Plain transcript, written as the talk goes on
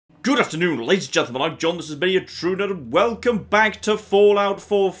Good afternoon, ladies and gentlemen, I'm John, this is me, a true nerd, and welcome back to Fallout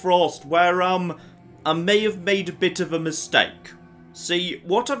 4 Frost, where, I may have made a bit of a mistake. See,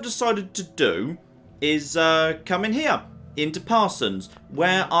 what I've decided to do is, come in here, into Parsons,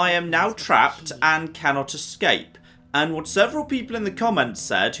 where I am now trapped and cannot escape. And what several people in the comments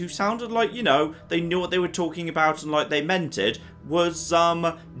said, who sounded like, you know, they knew what they were talking about and like they meant it, was,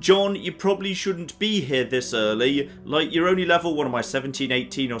 John, you probably shouldn't be here this early. Like, you're only level, what am I, 17,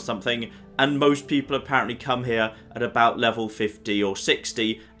 18 or something, and most people apparently come here at about level 50 or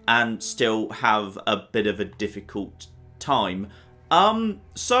 60 and still have a bit of a difficult time.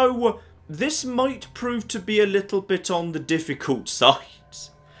 So, this might prove to be a little bit on the difficult side.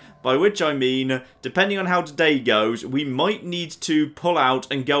 By which I mean, depending on how today goes, we might need to pull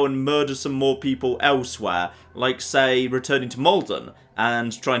out and go and murder some more people elsewhere. Like, say, returning to Malden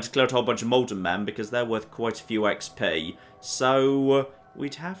and trying to clear out a whole bunch of Malden men because they're worth quite a few XP. So,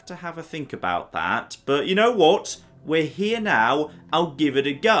 we'd have to have a think about that. But you know what? We're here now, I'll give it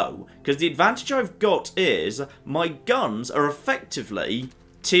a go. Because the advantage I've got is, my guns are effectively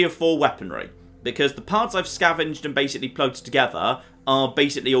tier 4 weaponry. Because the parts I've scavenged and basically plugged together are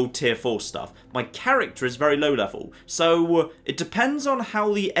basically all tier 4 stuff. My character is very low level, so it depends on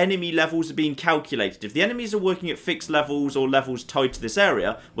how the enemy levels are being calculated. If the enemies are working at fixed levels or levels tied to this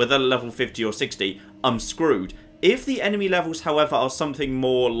area, whether level 50 or 60, I'm screwed. If the enemy levels, however, are something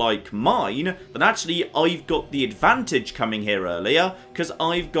more like mine, then actually I've got the advantage coming here earlier, because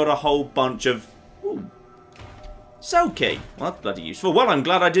I've got a whole bunch of... Ooh. Cell key. Well, that's bloody useful. Well, I'm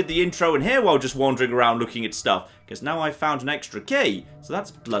glad I did the intro in here while just wandering around looking at stuff, because now I've found an extra key, so that's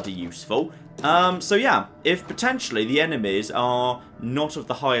bloody useful. So yeah, if potentially the enemies are not of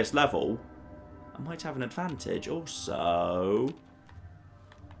the highest level, I might have an advantage. Also,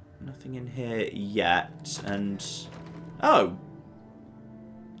 nothing in here yet, and... Oh!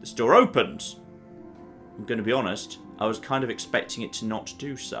 This door opened. I'm going to be honest, I was kind of expecting it to not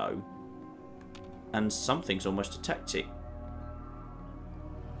do so. And something's almost detected.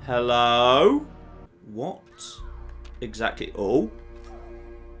 Hello? What exactly? Oh.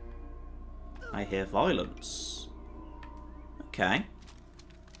 I hear violence. Okay.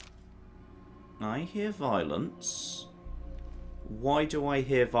 I hear violence. Why do I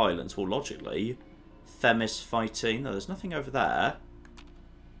hear violence? Well, logically, Themis fighting. No, there's nothing over there.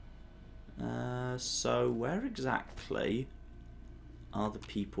 So where exactly are the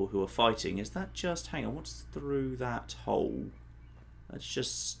people who are fighting? Is that just... Hang on, what's through that hole? Let's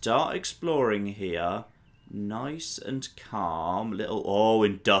just start exploring here. Nice and calm. Little... Oh,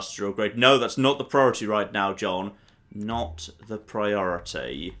 industrial grade. No, that's not the priority right now, John. Not the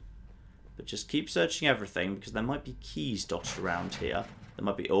priority. But just keep searching everything, because there might be keys dotted around here. There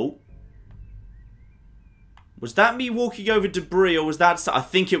might be... Oh. Was that me walking over debris, or was that... I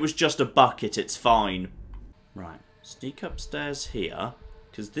think it was just a bucket. It's fine. Right. Sneak upstairs here,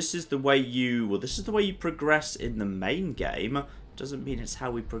 because this is the way you... Well, this is the way you progress in the main game. Doesn't mean it's how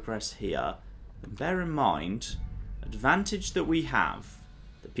we progress here. And bear in mind, advantage that we have,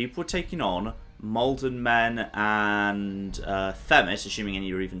 that people are taking on, Malden men and Themis, assuming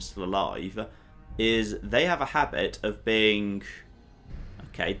any are even still alive, is they have a habit of being...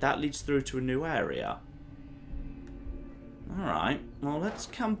 Okay, that leads through to a new area. Alright, well, let's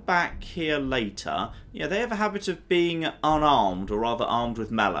come back here later. Yeah, they have a habit of being unarmed, or rather armed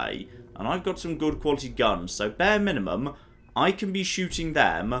with melee. And I've got some good quality guns, so bare minimum, I can be shooting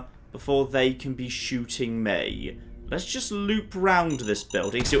them before they can be shooting me. Let's just loop round this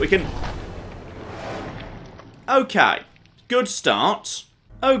building, see what we can... Okay, good start.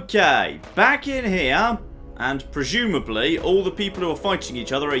 Okay, back in here, and presumably all the people who are fighting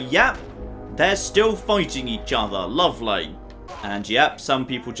each other are... Yep, they're still fighting each other. Lovely. And yep, some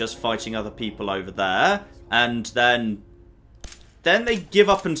people just fighting other people over there. And then they give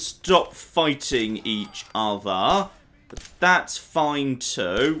up and stop fighting each other. But that's fine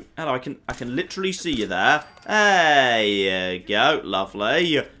too. Hello, I can literally see you there. There you go.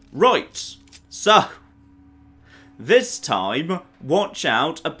 Lovely. Right. So, this time, watch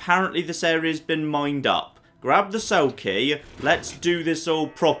out. Apparently this area's been mined up. Grab the cell key. Let's do this all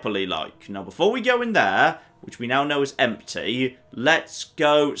properly, like. Now, before we go in there, which we now know is empty, let's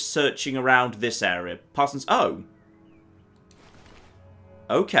go searching around this area. Parsons... Oh.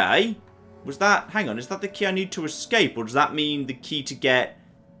 Okay. Was that... Hang on, is that the key I need to escape, or does that mean the key to get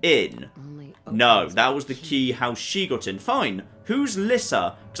in? No, that was the key how she got in. Fine. Who's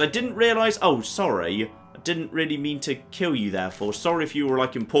Lissa? Because I didn't realise... Oh, sorry. I didn't really mean to kill you, therefore. Sorry if you were,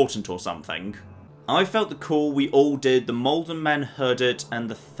 like, important or something. I felt the call, we all did. The Malden men heard it, and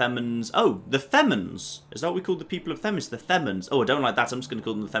the Themans... Oh, the Themans! Is that what we call the people of Themis? The Themans. Oh, I don't like that. I'm just going to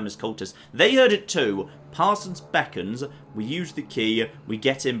call them the Themis cultists. They heard it too. Parsons beckons. We use the key. We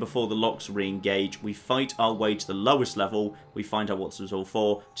get in before the locks re-engage. We fight our way to the lowest level. We find out what this was all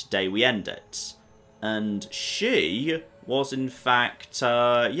for. Today we end it. And she was, in fact,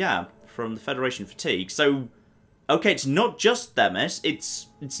 yeah, from the Federation Fatigue. So, okay, it's not just Themis. It's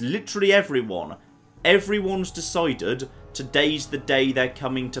literally everyone. Everyone's decided today's the day they're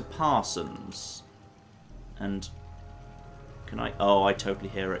coming to Parsons. And can I... Oh, I totally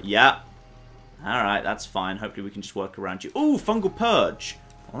hear it. Yeah. Alright, that's fine. Hopefully we can just work around you. Ooh, Fungal Purge.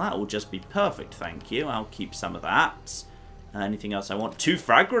 Well, that will just be perfect, thank you. I'll keep some of that. Anything else I want? 2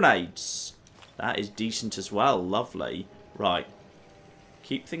 frag grenades. That is decent as well. Lovely. Right.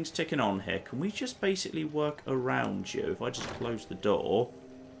 Keep things ticking on here. Can we just basically work around you? If I just close the door...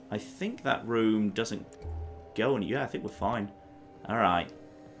 I think that room doesn't go any... Yeah, I think we're fine. Alright.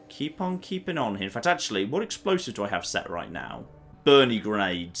 Keep on keeping on here. In fact, actually, what explosive do I have set right now? Burny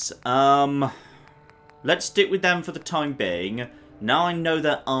grenades. Let's stick with them for the time being. Now I know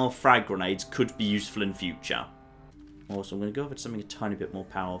that our frag grenades could be useful in future. Also, I'm going to go over to something a tiny bit more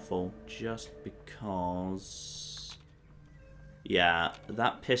powerful. Just because... Yeah,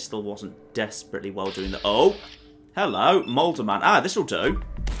 that pistol wasn't desperately well doing the... Oh! Hello, Molderman. Ah, this will do.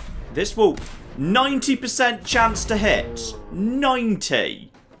 This will... 90% chance to hit.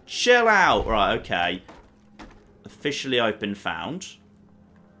 90. Chill out. Right, okay. Officially, I've been found.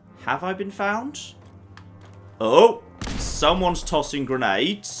 Have I been found? Oh, someone's tossing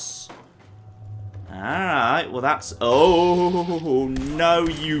grenades. Alright, well that's... Oh, no,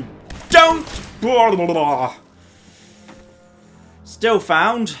 you don't! Still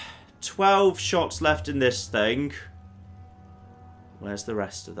found. 12 shots left in this thing. Where's the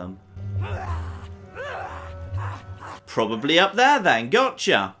rest of them? Probably up there then.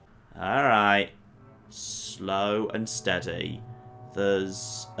 Gotcha. Alright. Slow and steady.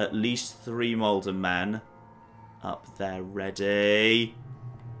 There's at least 3 Malden men up there ready.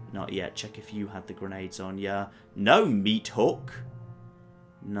 Not yet. Check if you had the grenades on ya. No, meat hook.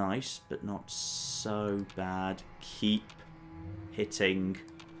 Nice, but not so bad. Keep hitting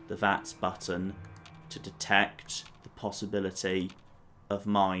the VATS button to detect the possibility of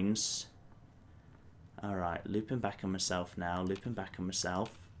mines. Alright, looping back on myself now. Looping back on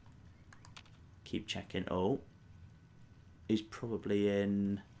myself. Keep checking. Oh. He's probably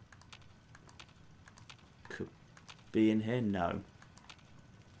in... Could be in here? No.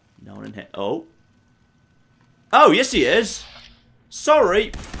 No one in here. Oh. Oh, yes he is.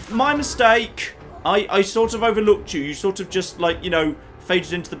 Sorry. My mistake. I sort of overlooked you. You sort of just, like, you know,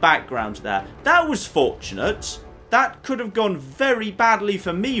 faded into the background there. That was fortunate. That could have gone very badly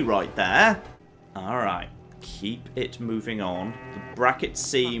for me right there. Alright. Keep it moving on. The brackets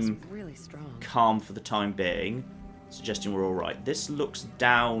seem really strong. Calm for the time being. Suggesting we're alright. This looks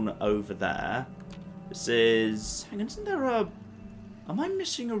down over there. This is... Hang on, isn't there a... Am I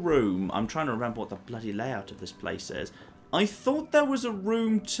missing a room? I'm trying to remember what the bloody layout of this place is. I thought there was a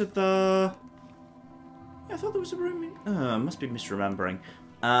room to the... Yeah, I thought there was a room in... I must be misremembering.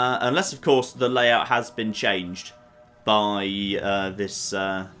 Unless, of course, the layout has been changed by this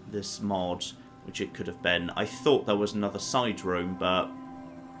mod, which it could have been. I thought there was another side room, but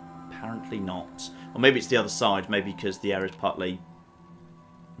apparently not. Or maybe it's the other side, maybe because the air is partly...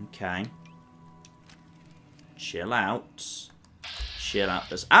 Okay. Chill out. Chill out.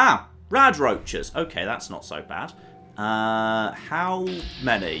 There's... Ah! Rad roaches! Okay, that's not so bad. How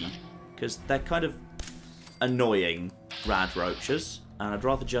many? Because they're kind of annoying, rad roaches. And I'd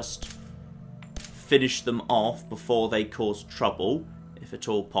rather just finish them off before they cause trouble, if at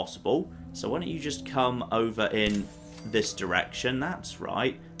all possible. So why don't you just come over in this direction? That's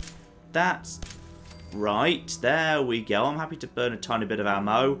right. That's right. There we go. I'm happy to burn a tiny bit of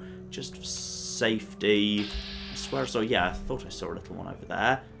ammo, just for safety. I swear I saw... Yeah, I thought I saw a little one over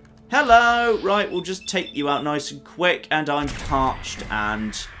there. Hello! Right, we'll just take you out nice and quick, and I'm parched,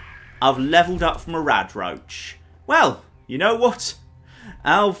 and I've leveled up from a rad roach. Well, you know what?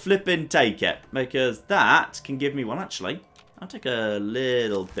 I'll flippin' take it, because that can give me one, actually. I'll take a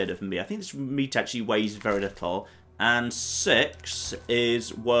little bit of meat. I think this meat actually weighs very little, and 6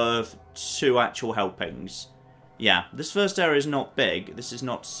 is worth 2 actual helpings. Yeah, this first area is not big. This is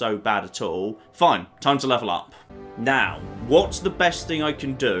not so bad at all. Fine, time to level up. Now, what's the best thing I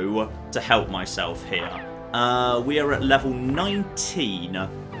can do to help myself here? We are at level 19.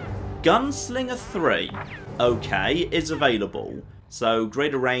 Gunslinger 3, okay, is available. So,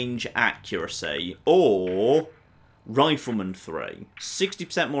 greater range accuracy. Or Rifleman 3.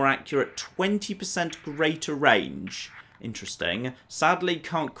 60% more accurate, 20% greater range. Interesting. Sadly,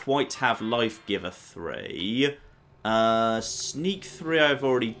 can't quite have Life Giver 3. Sneak 3 I've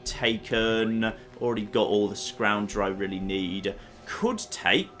already taken. Already got all the Scrounger I really need. Could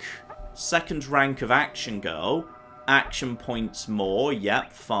take second rank of Action Girl. Action points more.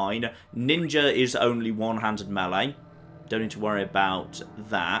 Yep, fine. Ninja is only one-handed melee. Don't need to worry about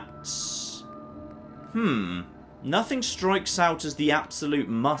that. Nothing strikes out as the absolute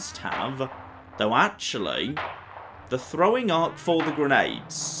must-have. Though actually, the throwing arc for the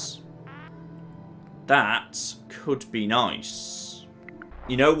grenades. That could be nice.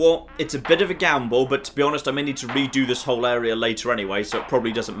 You know what? It's a bit of a gamble, but to be honest, I may need to redo this whole area later anyway, so it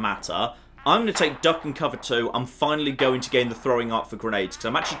probably doesn't matter. I'm going to take Duck and Cover 2. I'm finally going to gain the throwing arc for grenades, because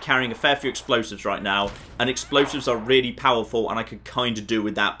I'm actually carrying a fair few explosives right now, and explosives are really powerful, and I could kind of do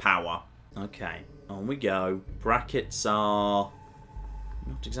with that power. Okay, on we go. Brackets are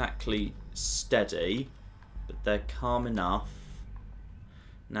not exactly steady, but they're calm enough.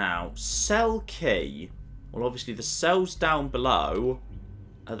 Now, cell key. Well, obviously the cells down below.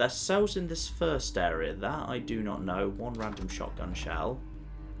 Are there cells in this first area? That I do not know. One random shotgun shell.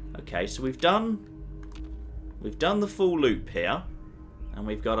 Okay, so we've done the full loop here. And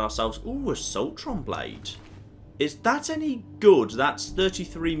we've got ourselves... Ooh, a Soltron blade. Is that any good? That's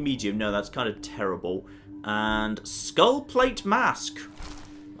 33 medium. No, that's kind of terrible. And skull plate mask.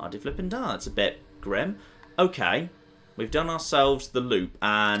 Mighty flippin' da. That's a bit grim. Okay. We've done ourselves the loop.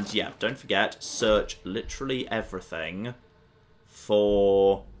 And yeah, don't forget, search literally everything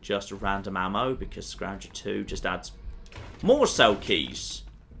for just random ammo, because Scrounger 2 just adds more cell keys.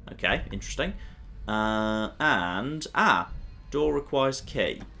 Okay, interesting. Door requires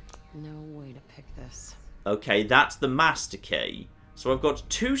key. No way to pick this. Okay, that's the master key. So I've got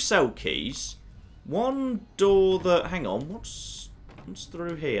 2 cell keys. One door that... Hang on, what's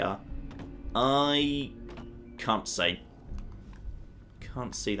through here? I can't see.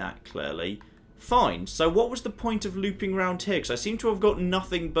 Can't see that clearly. Fine, so what was the point of looping around here? Because I seem to have got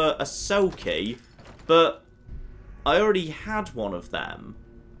nothing but a cell key, but I already had one of them.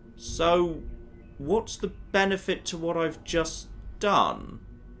 So, what's the benefit to what I've just done?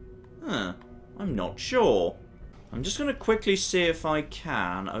 I'm not sure. I'm just going to quickly see if I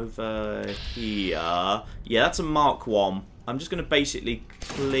can over here. Yeah, that's a Mark 1. I'm just going to basically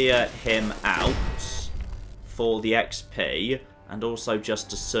clear him out for the XP. And also just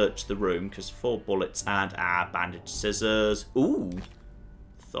to search the room, because 4 bullets and bandage scissors. Ooh,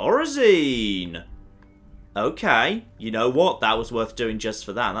 Thorazine. Okay, you know what? That was worth doing just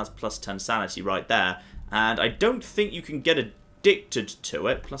for that. That's plus 10 sanity right there. And I don't think you can get addicted to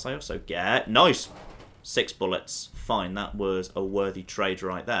it. Plus I also get... Nice! 6 bullets. Fine, that was a worthy trade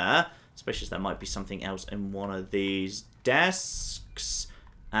right there. Especially as there might be something else in one of these desks.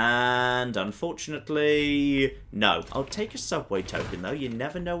 And unfortunately, no. I'll take a subway token, though. You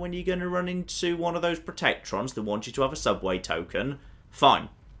never know when you're going to run into one of those Protectrons that want you to have a subway token. Fine.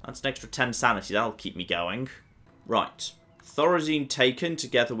 That's an extra 10 sanity. That'll keep me going. Right. Thorazine taken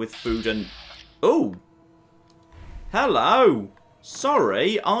together with food and... Ooh! Hello!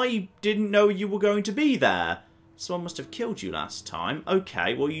 Sorry, I didn't know you were going to be there. Someone must have killed you last time.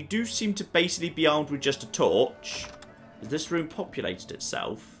 Okay, well you do seem to basically be armed with just a torch. Has this room populated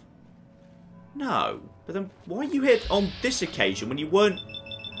itself? No. But then why are you here on this occasion when you weren't...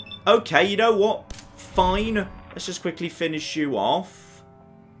 Okay, you know what? Fine. Let's just quickly finish you off.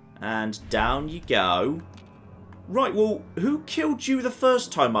 And down you go. Right, well, who killed you the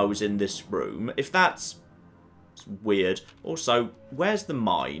first time I was in this room? If that's... It's weird. Also, where's the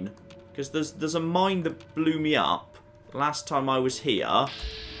mine? Because there's a mine that blew me up last time I was here.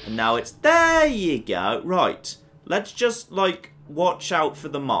 And now it's... There you go. Right. Let's just, like, watch out for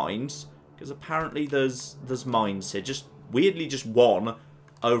the mines. Because apparently there's mines here. Just, weirdly, just one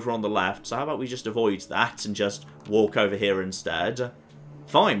over on the left. So how about we just avoid that and just walk over here instead?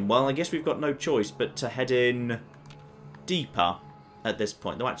 Fine. Well, I guess we've got no choice but to head in deeper at this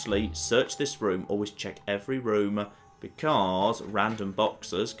point. Though, actually, search this room. Always check every room. Because random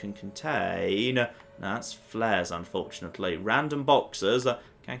boxes can contain... That's flares, unfortunately. Random boxes...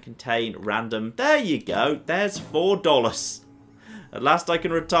 can contain random... There you go. There's $4. At last I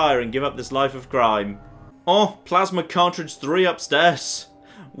can retire and give up this life of crime. Oh, plasma cartridge 3 upstairs.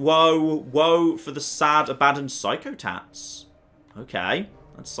 Whoa, whoa for the sad abandoned psychotats. Okay.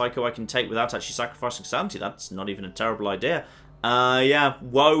 That's psycho I can take without actually sacrificing sanity. That's not even a terrible idea. Yeah.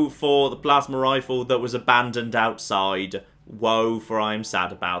 Woe for the plasma rifle that was abandoned outside. Woe for I'm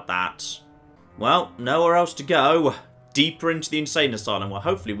sad about that. Well, nowhere else to go. deeper into the Insane Asylum, where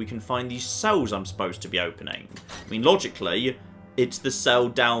hopefully we can find these cells I'm supposed to be opening. I mean, logically, it's the cell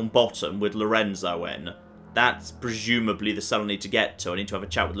down bottom with Lorenzo in. That's presumably the cell I need to get to. I need to have a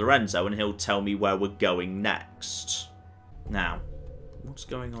chat with Lorenzo, and he'll tell me where we're going next. Now, what's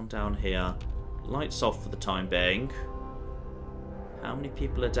going on down here? Lights off for the time being. How many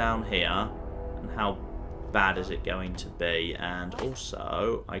people are down here? And how bad is it going to be? And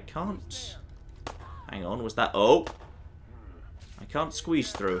also, I can't... Hang on, was that... Oh! I can't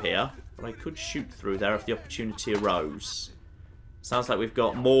squeeze through here, but I could shoot through there if the opportunity arose. Sounds like we've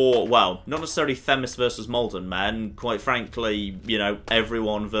got more... Well, not necessarily Themis versus Malden men. Quite frankly, you know,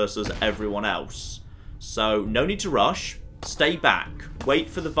 everyone versus everyone else. So, no need to rush. Stay back. Wait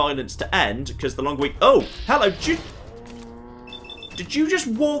for the violence to end, because the longer we... Oh! Hello! Did you just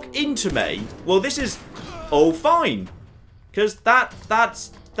walk into me? Well, this is... Oh, fine. Because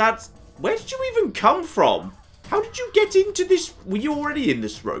that's... Where did you even come from? How did you get into this... Were you already in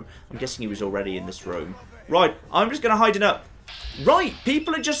this room? I'm guessing he was already in this room. Right, I'm just going to hide it up. Right,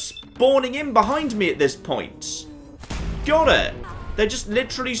 people are just spawning in behind me at this point. Got it. They're just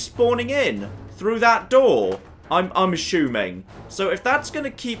literally spawning in through that door. I'm assuming. So if that's going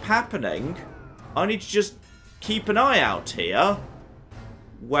to keep happening, I need to just keep an eye out here.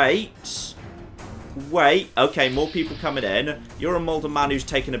 Wait. Okay, more people coming in. You're a Malden man who's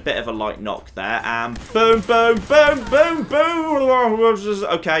taken a bit of a light knock there. And boom, boom, boom, boom, boom.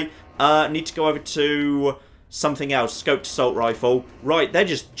 Okay, need to go over to something else. Scoped assault rifle. Right, they're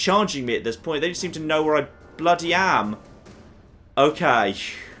just charging me at this point. They just seem to know where I bloody am. Okay.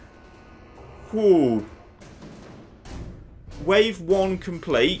 Whew. Wave 1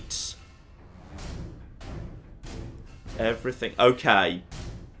 complete. Everything. Okay.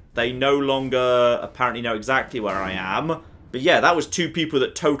 They no longer apparently know exactly where I am. But yeah, that was 2 people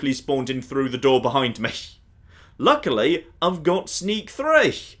that totally spawned in through the door behind me. Luckily, I've got sneak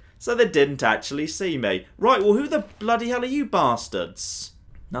 3. So they didn't actually see me. Right, well, who the bloody hell are you bastards?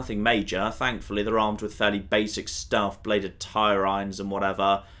 Nothing major. Thankfully, they're armed with fairly basic stuff. Bladed tire irons and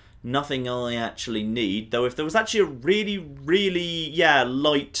whatever. Nothing I actually need. Though if there was actually a really, yeah,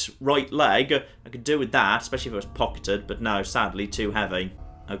 light right leg, I could do with that. Especially if it was pocketed. But no, sadly, too heavy.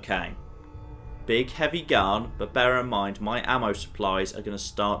 Okay. Big, heavy gun. But bear in mind, my ammo supplies are going to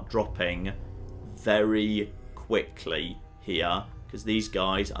start dropping very quickly here. Because these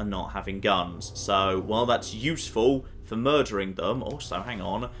guys are not having guns. So, while that's useful for murdering them... Also, hang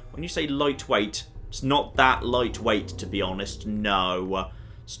on. When you say lightweight, it's not that lightweight, to be honest. No.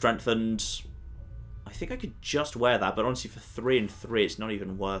 Strengthened... I think I could just wear that, but honestly, for 3 and 3, it's not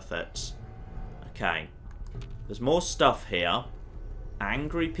even worth it. Okay. There's more stuff here.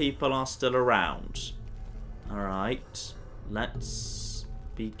 Angry people are still around. Alright. Let's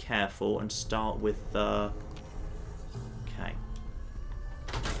be careful and start with the... Okay.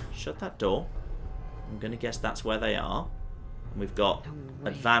 Shut that door. I'm going to guess that's where they are. We've got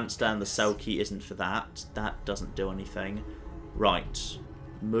advanced and the cell key isn't for that. That doesn't do anything. Right.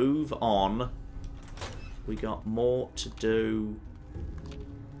 Move on. We got more to do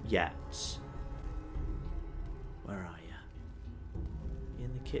yet. Where are you? You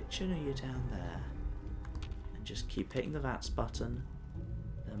in the kitchen or you down there? And just keep hitting the VATS button.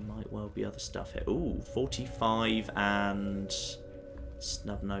 There might well be other stuff here. Ooh, 45 and...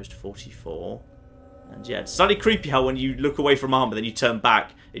 snub-nosed 44. And yeah, it's slightly creepy how when you look away from arm but then you turn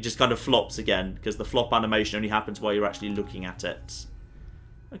back, it just kind of flops again, because the flop animation only happens while you're actually looking at it.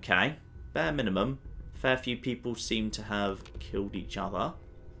 Okay, bare minimum. Fair few people seem to have killed each other.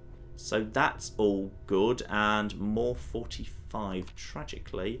 So that's all good. And more 45,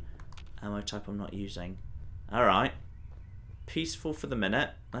 tragically. Ammo type I'm not using. Alright. Peaceful for the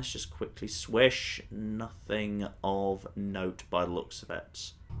minute. Let's just quickly swish. Nothing of note by the looks of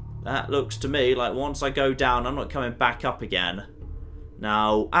it. That looks to me like once I go down, I'm not coming back up again.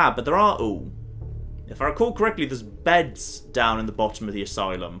 Now, but there are... Ooh. If I recall correctly, there's beds down in the bottom of the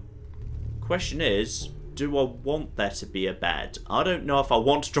asylum. Question is, do I want there to be a bed? I don't know if I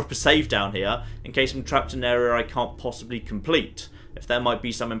want to drop a save down here in case I'm trapped in an area I can't possibly complete. If there might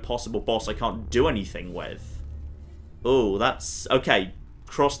be some impossible boss I can't do anything with. Oh, that's... Okay,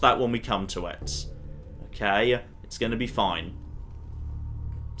 cross that when we come to it. Okay, it's going to be fine.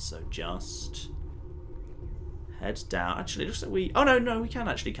 So just... head down. Actually, it looks like we... Oh, no, we can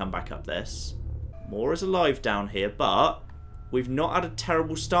actually come back up this. More is alive down here, but... we've not had a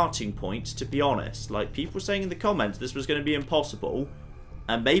terrible starting point, to be honest. Like, people were saying in the comments this was going to be impossible.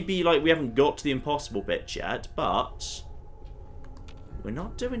 And maybe, like, we haven't got to the impossible bit yet, but... we're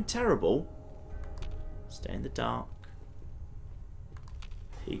not doing terrible. Stay in the dark.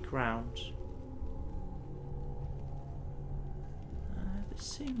 Peek round.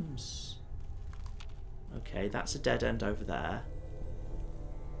 Seems... Okay, that's a dead end over there.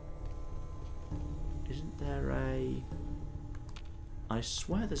 Isn't there a... I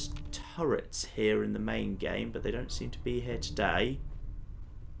swear there's turrets here in the main game, but they don't seem to be here today.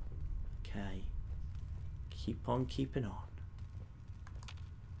 Okay. Keep on keeping on.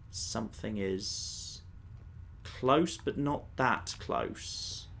 Something is close, but not that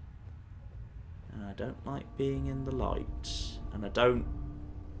close. And I don't like being in the light. And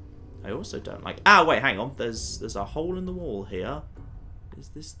I also don't like... Ah, wait, hang on. There's a hole in the wall here. Is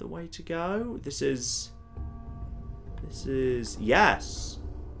this the way to go? This is... Yes!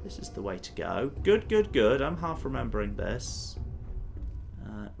 This is the way to go. Good, good, good. I'm half remembering this.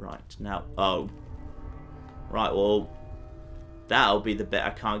 Right, now... Oh. Right, well... That'll be the bit I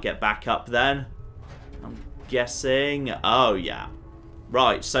can't get back up then. I'm guessing... Oh, yeah.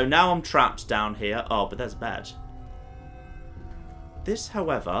 Right, so now I'm trapped down here. Oh, but there's a bed. This,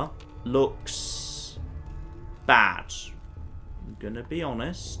 however, looks... bad. I'm gonna be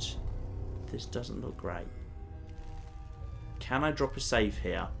honest. This doesn't look great. Can I drop a save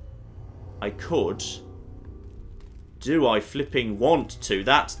here? I could. Do I flipping want to?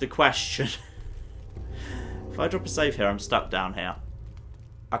 That's the question. If I drop a save here, I'm stuck down here.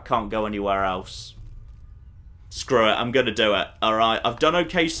 I can't go anywhere else. Screw it, I'm going to do it. Alright, I've done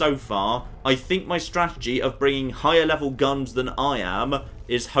okay so far. I think my strategy of bringing higher level guns than I am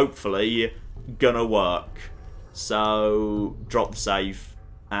is hopefully going to work. So, drop the save.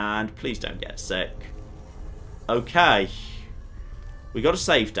 And please don't get sick. Okay. We got a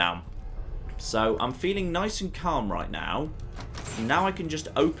save down. So, I'm feeling nice and calm right now. Now I can just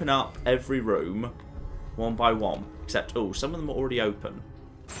open up every room one by one. Except, oh, some of them are already open.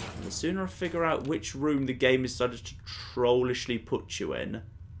 And the sooner I figure out which room the game has started to trollishly put you in...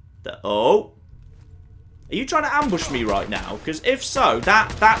 Oh! Are you trying to ambush me right now? Because if so,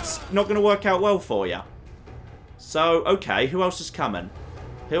 that's not going to work out well for you. So, okay, who else is coming?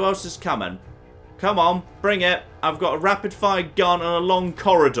 Who else is coming? Come on, bring it. I've got a rapid-fire gun and a long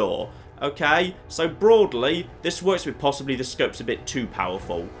corridor. Okay, so broadly, this works with possibly the scope's a bit too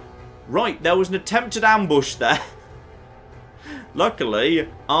powerful. Right, there was an attempted ambush there. Luckily,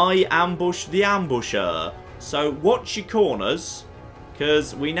 I ambushed the ambusher. So watch your corners,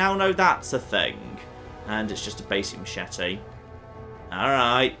 because we now know that's a thing. And it's just a basic machete.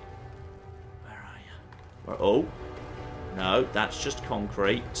 Alright. Where are you? Oh. No, that's just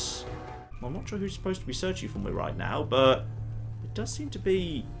concrete. Well, I'm not sure who's supposed to be searching for me right now, but it does seem to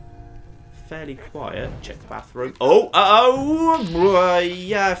be fairly quiet. Check the bathroom. Oh, uh-oh!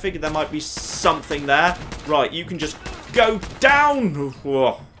 Yeah, I figured there might be something there. Right, you can just go down!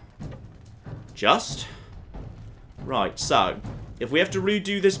 Just? Right, so, if we have to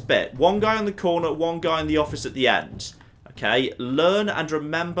redo this bit, one guy on the corner, one guy in the office at the end. Okay, learn and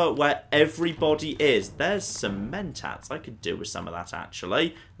remember where everybody is. There's some mentats. I could do with some of that,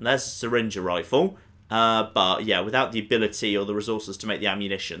 actually. And there's a syringer rifle. But, yeah, without the ability or the resources to make the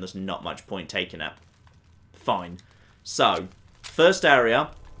ammunition, there's not much point taking it. Fine. So, first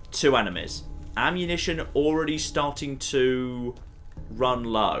area, 2 enemies. Ammunition already starting to run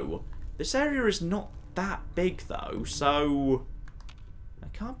low. This area is not that big, though, so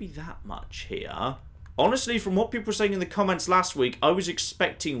there can't be that much here. Honestly, from what people were saying in the comments last week, I was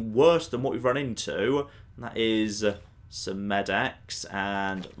expecting worse than what we've run into. And that is some med-X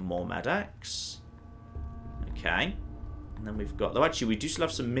and more med-X. Okay. And then we've got... Though actually, we do still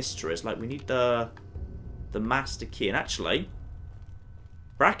have some mysteries. Like, we need the master key. And actually...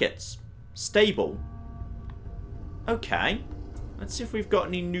 Brackets. Stable. Okay. Let's see if we've got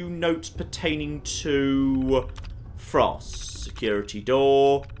any new notes pertaining to Frost. Security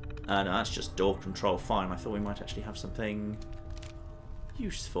door. No, that's just door control. Fine. I thought we might actually have something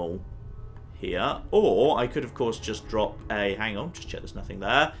useful here. Or I could, of course, just drop a... Hang on. Just check there's nothing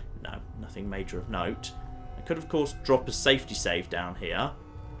there. No, nothing major of note. I could, of course, drop a safety save down here.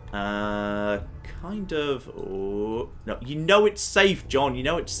 Kind of... Oh, no, you know it's safe, John. You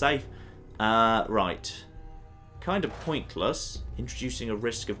know it's safe. Right. Kind of pointless. Introducing a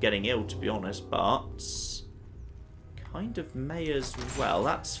risk of getting ill, to be honest, but... kind of may as well.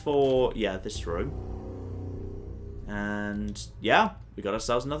 That's for, yeah, this room. And, yeah, we got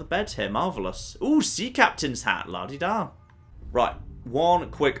ourselves another bed here. Marvellous. Ooh, sea captain's hat. La-di-da. Right,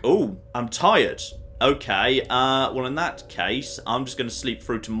 one quick... Ooh, I'm tired. Okay, well, in that case, I'm just going to sleep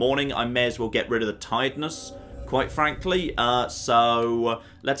through to morning. I may as well get rid of the tiredness, quite frankly. So,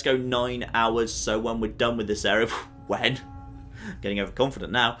 let's go 9 hours. So, when we're done with this area... when? Getting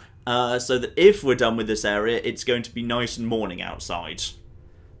overconfident now. So that if we're done with this area, it's going to be nice and morning outside.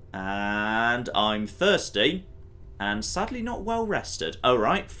 And I'm thirsty. And sadly not well rested.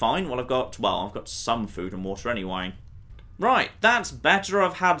 Alright, fine. Well, I've got some food and water anyway. Right, that's better.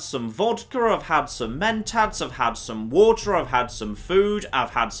 I've had some vodka, I've had some Mentats, I've had some water, I've had some food,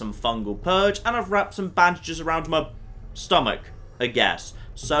 I've had some fungal purge, and I've wrapped some bandages around my stomach, I guess.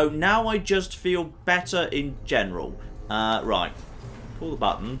 So now I just feel better in general. Right. Pull the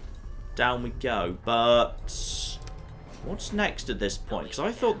button. Down we go. But what's next at this point? Because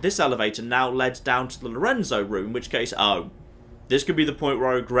I thought this elevator now led down to the Lorenzo room, in which case, oh, this could be the point where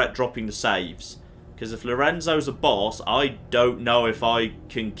I regret dropping the saves. Because if Lorenzo's a boss, I don't know if I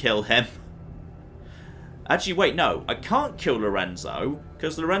can kill him. Actually, wait, no. I can't kill Lorenzo,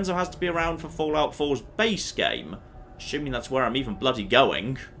 because Lorenzo has to be around for Fallout 4's base game. Assuming that's where I'm even bloody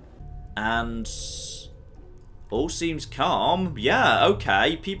going. And all seems calm. Yeah,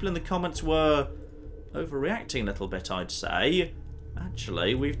 okay. People in the comments were overreacting a little bit, I'd say.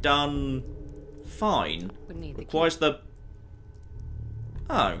 Actually, we've done fine. Requires the...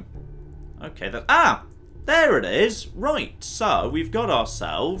 Oh. Okay, there it is. Right, so we've got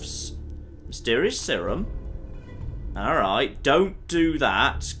ourselves Mysterious Serum. Alright, don't do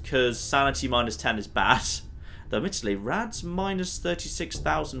that, because Sanity minus 10 is bad. Though, admittedly, Rads minus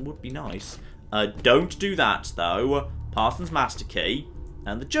 36,000 would be nice. Don't do that, though. Parsons Master Key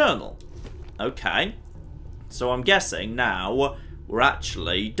and the Journal. Okay. So I'm guessing now we're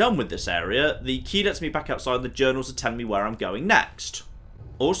actually done with this area. The key lets me back outside. The journals are telling me where I'm going next.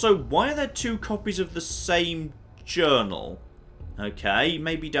 Also, why are there 2 copies of the same journal? Okay,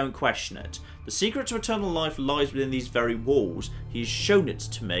 maybe don't question it. The secret to eternal life lies within these very walls. He has shown it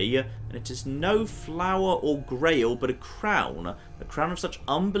to me, and it is no flower or grail, but a crown of such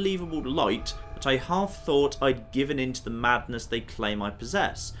unbelievable light that I half thought I'd given in to the madness they claim I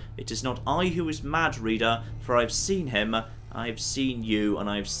possess. It is not I who is mad, reader, for I have seen him, I have seen you, and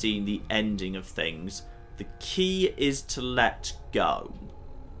I have seen the ending of things. The key is to let go.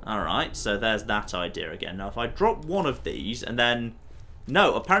 Alright, so there's that idea again. Now, if I drop one of these, and then...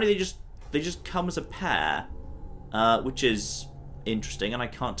 No, apparently they just come as a pair, which is interesting, and I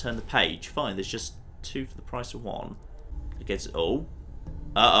can't turn the page. Fine, there's just 2 for the price of 1. I guess... Oh.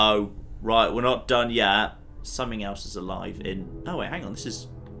 Uh-oh. Right, we're not done yet. Something else is alive in... Oh, wait, hang on. This is...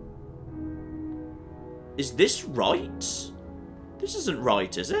 Is this right? This isn't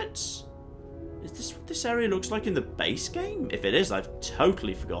right, is it? Is this what this area looks like in the base game? If it is, I've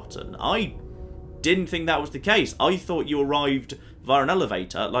totally forgotten. I didn't think that was the case. I thought you arrived via an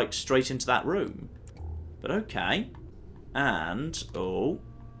elevator, like, straight into that room. But okay. And, oh.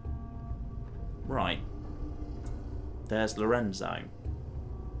 Right. There's Lorenzo.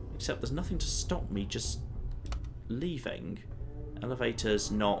 Except there's nothing to stop me just leaving.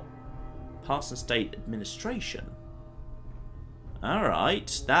 Elevator's not Parson State Administration.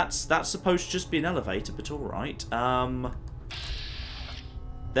 Alright, that's supposed to just be an elevator, but alright.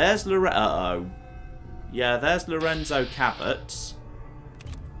 There's Lorenzo. Uh-oh. Yeah, there's Lorenzo Cabot.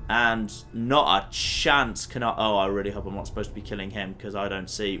 And not a chance can I... Oh, I really hope I'm not supposed to be killing him, because I don't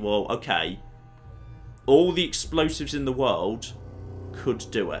see... Well, okay. All the explosives in the world could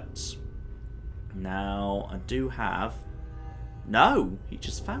do it. Now, I do have... No, he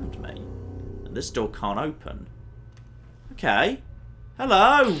just found me. And this door can't open. Okay.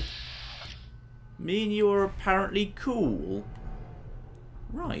 Hello! Me and you are apparently cool.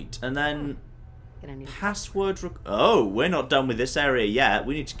 Right, and then... Password... Oh, we're not done with this area yet.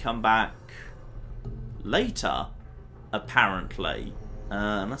 We need to come back later, apparently.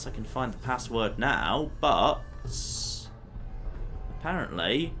 Unless I can find the password now, but...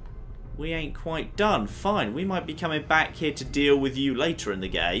 Apparently, we ain't quite done. Fine, we might be coming back here to deal with you later in the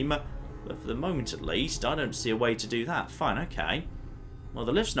game. But for the moment, at least, I don't see a way to do that. Fine, okay. Well,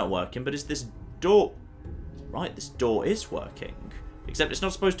 the lift's not working, but is this door... Right, this door is working. Except it's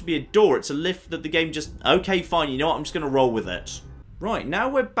not supposed to be a door, it's a lift that the game just... Okay, fine, you know what, I'm just going to roll with it. Right, now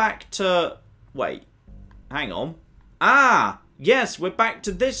we're back to... Wait, hang on. Ah, yes, we're back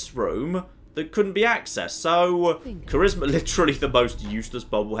to this room that couldn't be accessed. So, Charisma, literally the most useless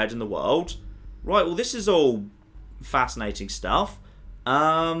bobblehead in the world. Right, well, this is all fascinating stuff.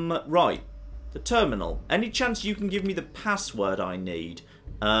 Right. The terminal. Any chance you can give me the password I need?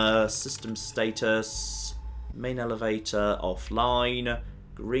 System status. Main elevator offline.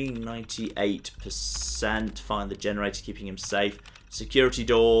 Green 98%. Find the generator, keeping him safe. Security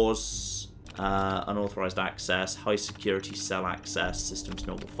doors. Unauthorized access. High security cell access. Systems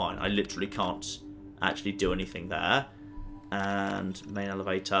normal. Fine. I literally can't actually do anything there. And main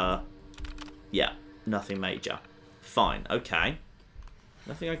elevator. Yeah. Nothing major. Fine. Okay.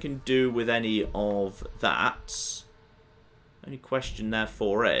 Nothing I can do with any of that. Only question,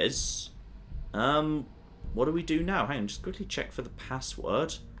 therefore, is... what do we do now? Hang on, just quickly check for the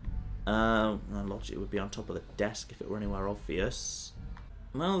password. Logically it would be on top of the desk if it were anywhere obvious.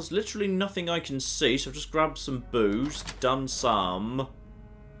 Well, there's literally nothing I can see, so I've just grabbed some booze, done some...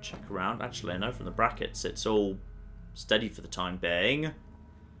 Check around. Actually, I know from the brackets it's all steady for the time being.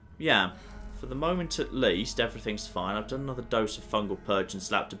 Yeah, for the moment at least, everything's fine. I've done another dose of fungal purge and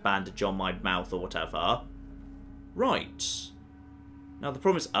slapped a bandage on my mouth or whatever. Right. Now the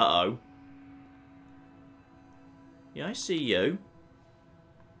problem is... Uh-oh. Yeah, I see you.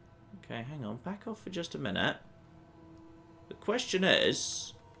 Okay, hang on. Back off for just a minute. The question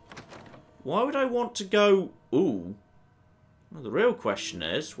is... Why would I want to go... Ooh. Well, the real question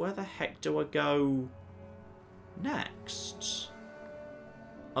is, where the heck do I go next?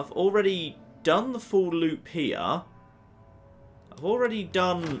 I've already done the full loop here. I've already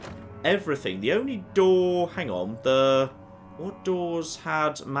done everything. The only door... Hang on. What doors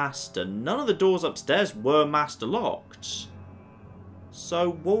had master? None of the doors upstairs were master locked.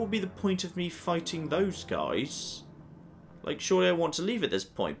 So what would be the point of me fighting those guys? Like, surely I want to leave at this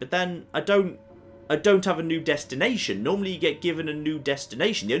point. But then I don't have a new destination. Normally you get given a new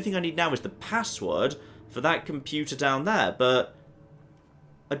destination. The only thing I need now is the password for that computer down there. But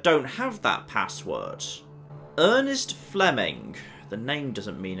I don't have that password. Ernest Fleming. The name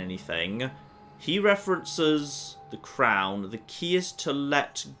doesn't mean anything. He references the crown. The key is to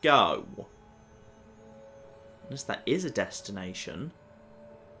let go. Unless that is a destination.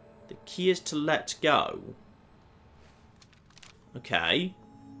 The key is to let go. Okay.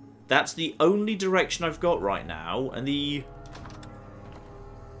 That's the only direction I've got right now. And the...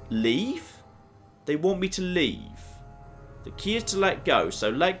 Leave? They want me to leave. The key is to let go. So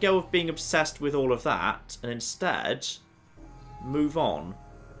let go of being obsessed with all of that. And instead, move on.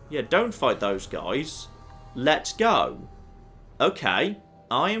 Yeah, don't fight those guys. Let go. Okay.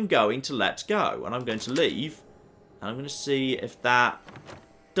 I am going to let go. And I'm going to leave. And I'm going to see if that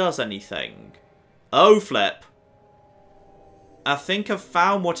does anything. Oh, flip. I think I've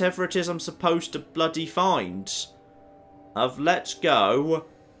found whatever it is I'm supposed to bloody find. I've let go.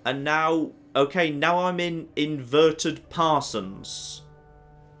 And now... Okay, now I'm in inverted Parsons.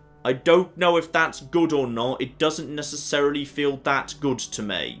 I don't know if that's good or not. It doesn't necessarily feel that good to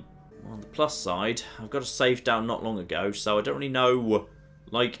me. On the plus side, I've got a save down not long ago, so I don't really know...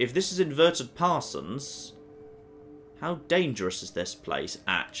 Like, if this is inverted Parsons... How dangerous is this place,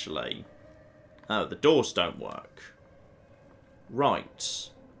 actually? Oh, the doors don't work. Right.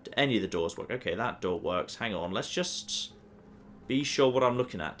 Do any of the doors work? Okay, that door works. Hang on, let's just be sure what I'm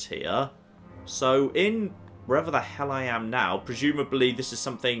looking at here. So, in wherever the hell I am now, presumably this is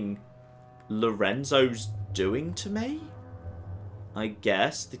something Lorenzo's doing to me? I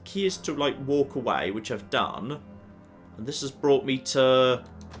guess. The key is to, like, walk away, which I've done. And this has brought me to...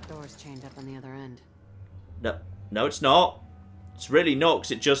 Door's chained up on the other end. No, it's not. It's really not,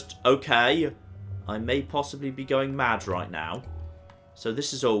 because it just... Okay. I may possibly be going mad right now. So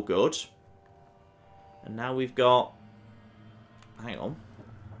this is all good. And now we've got... Hang on.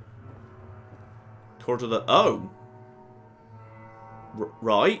 Corridor the... Oh.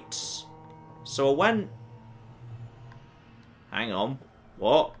 Right. So I went... Hang on.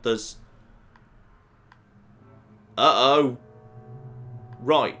 What? There's... Uh-oh.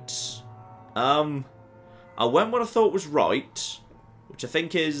 Right. I went what I thought was right, which I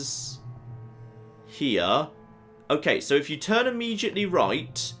think is here. Okay, so if you turn immediately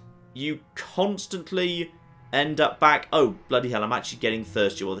right, you constantly end up back... Oh, bloody hell, I'm actually getting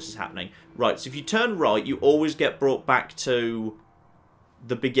thirsty while this is happening. Right, so if you turn right, you always get brought back to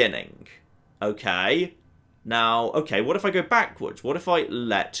the beginning. Okay. Now, okay, what if I go backwards? What if I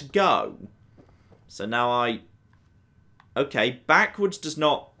let go? So now I... Okay, backwards does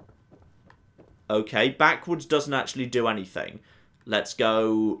not... Okay, backwards doesn't actually do anything. Let's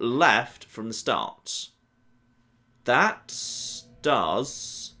go left from the start. That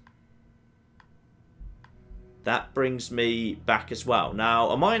does... That brings me back as well.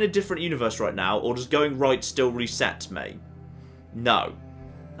 Now, am I in a different universe right now, or does going right still reset me? No.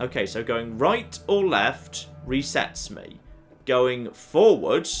 Okay, so going right or left resets me. Going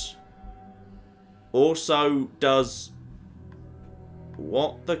forward also does...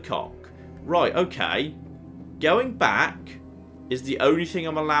 What the cock? Right, okay. Going back is the only thing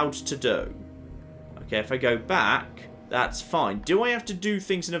I'm allowed to do. Okay, if I go back, that's fine. Do I have to do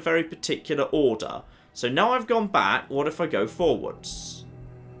things in a very particular order? So now I've gone back, what if I go forwards?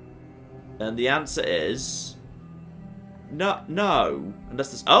 And the answer is... No. Unless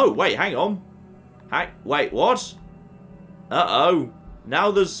there's... Oh, wait, hang on. Wait, what? Uh-oh.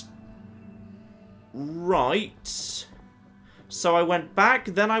 Now there's... Right. So I went back,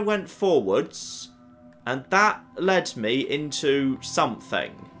 then I went forwards. And that led me into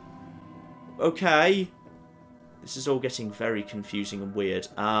something. Okay. This is all getting very confusing and weird.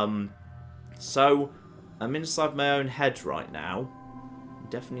 So, I'm inside my own head right now. I'm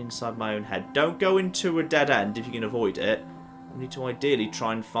definitely inside my own head. Don't go into a dead end if you can avoid it. We need to ideally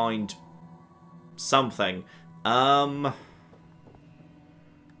try and find something. Right.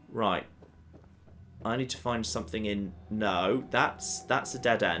 I need to find something in... No, that's a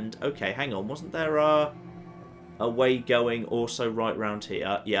dead end. Okay, hang on. Wasn't there a way going also right round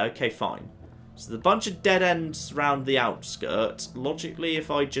here? Yeah, okay, fine. So there's a bunch of dead ends around the outskirts. Logically,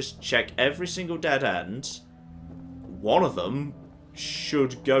 if I just check every single dead end, one of them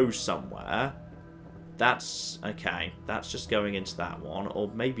should go somewhere. That's... Okay, that's just going into that one.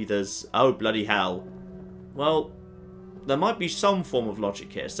 Or maybe there's... Oh, bloody hell. Well... There might be some form of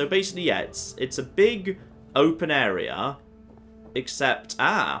logic here. So basically, yeah, it's a big open area. Except,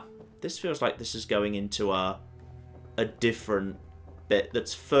 this feels like this is going into a different bit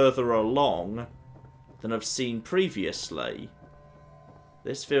that's further along than I've seen previously.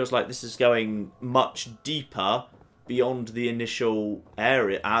 This feels like this is going much deeper beyond the initial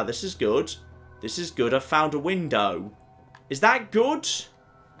area. This is good. This is good. I found a window. Is that good?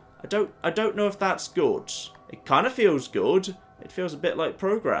 I don't know if that's good. It kind of feels good. It feels a bit like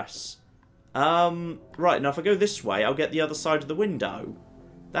progress. Right, now if I go this way, I'll get the other side of the window.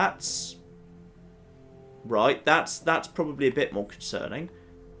 That's... Right, that's probably a bit more concerning.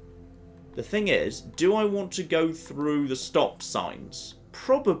 The thing is, do I want to go through the stop signs?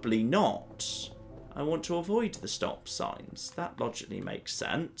 Probably not. I want to avoid the stop signs. That logically makes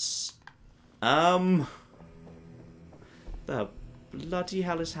sense. The bloody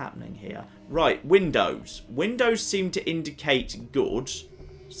hell is happening here? Right, windows. Windows seem to indicate good.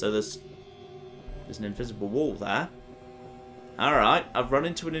 So there's an invisible wall there. Alright, I've run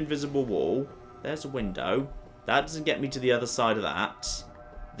into an invisible wall. There's a window. That doesn't get me to the other side of that.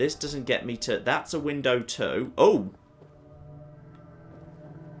 This doesn't get me to... That's a window too. Oh!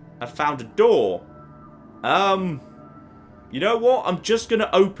 I found a door. You know what? I'm just going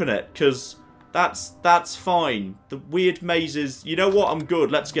to open it, because... That's fine. The weird mazes... You know what? I'm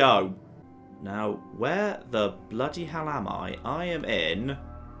good. Let's go. Now, where the bloody hell am I? I am in...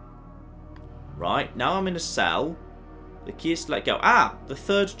 Right, now I'm in a cell. The key is to let go. The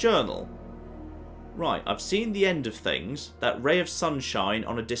third journal. Right, I've seen the end of things. That ray of sunshine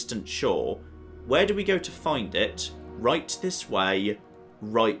on a distant shore. Where do we go to find it? Right this way.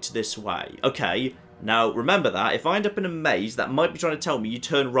 Right this way. Okay. Now, remember that. If I end up in a maze, that might be trying to tell me you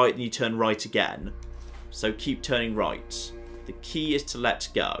turn right and you turn right again. So keep turning right. The key is to let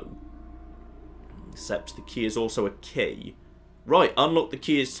go. Except the key is also a key. Right, unlock the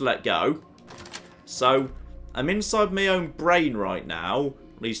key is to let go. So, I'm inside my own brain right now.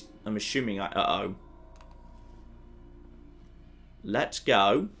 At least, I'm assuming I... Uh-oh. Let's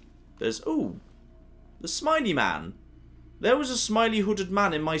go. There's... Ooh. The Smiley Man. There was a smiley hooded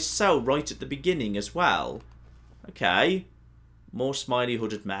man in my cell right at the beginning as well. Okay. More smiley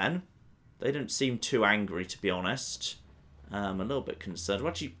hooded men. They don't seem too angry, to be honest. I'm a little bit concerned. Well,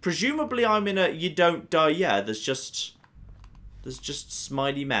 actually, presumably I'm in a you don't die. Yeah, there's just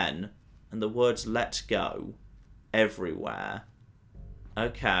smiley men. And the words let go everywhere.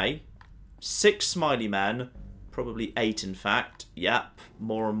 Okay. 6 smiley men. Probably 8, in fact. Yep.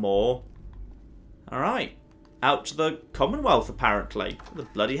 More and more. Alright. Out to the Commonwealth, apparently. Where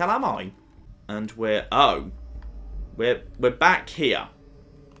the bloody hell am I? And we're... Oh. We're back here.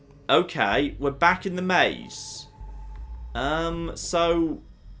 Okay. We're back in the maze. So...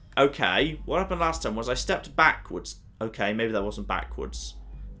 Okay. What happened last time was I stepped backwards. Okay, maybe that wasn't backwards.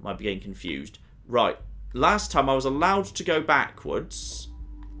 Might be getting confused. Right. Last time I was allowed to go backwards.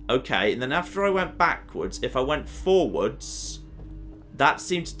 Okay, and then after I went backwards, if I went forwards, that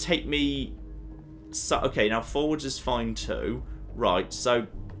seemed to take me... So, okay, now forwards is fine too. Right, so...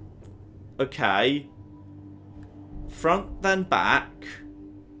 Okay. Front, then back.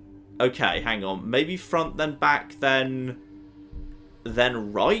 Okay, hang on. Maybe front, then back, then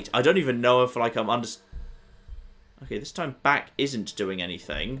right? I don't even know if, like, I'm under... Okay, this time back isn't doing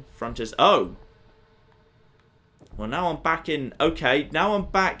anything. Front is... Oh! Well, now I'm back in... Okay, now I'm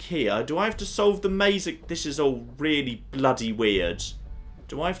back here. Do I have to solve the maze... This is all really bloody weird.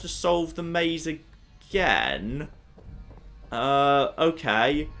 Do I have to solve the maze again?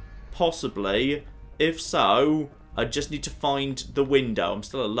 Okay. Possibly. If so, I just need to find the window. I'm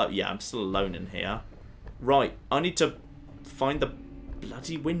still alone. Yeah, I'm still alone in here. Right, I need to find the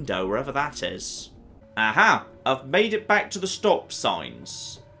bloody window, wherever that is. Aha! I've made it back to the stop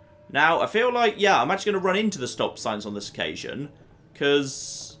signs. Now, I feel like, yeah, I'm actually going to run into the stop signs on this occasion.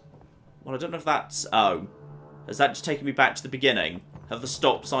 Because, Well, I don't know if that's... Oh. Has that just taken me back to the beginning? Have the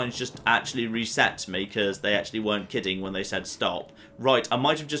stop signs just actually reset me because they actually weren't kidding when they said stop? Right, I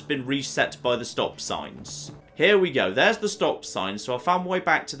might have just been reset by the stop signs. Here we go. There's the stop signs, so I found my way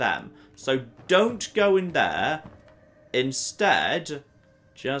back to them. So don't go in there. Instead,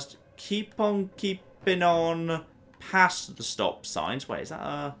 just keep on keeping on past the stop signs. Wait, is that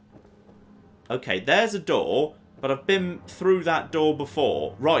a... Okay, there's a door, but I've been through that door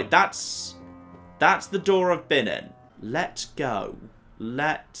before. Right, that's the door I've been in. Let's go.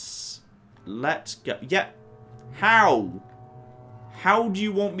 Let's go. Yeah. How? How do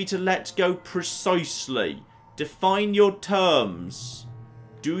you want me to let go precisely? Define your terms.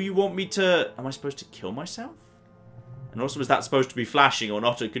 Do you want me to... Am I supposed to kill myself? And also, is that supposed to be flashing or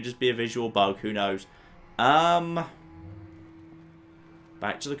not? It could just be a visual bug. Who knows? Back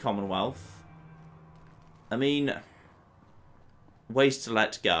to the Commonwealth. I mean... Ways to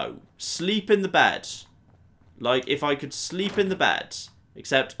let go. Sleep in the bed. Like, if I could sleep in the bed.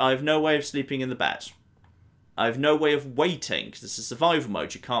 Except, I have no way of sleeping in the bed. I have no way of waiting, because this is survival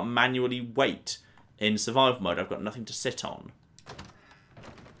mode. You can't manually wait in survival mode. I've got nothing to sit on.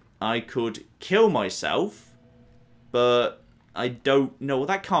 I could kill myself, but I don't know. Well,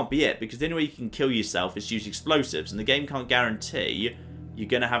 that can't be it, because the only way you can kill yourself is to use explosives, and the game can't guarantee you're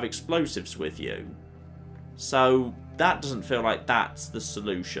going to have explosives with you. So, that doesn't feel like that's the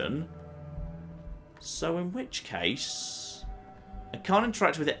solution. So, in which case, I can't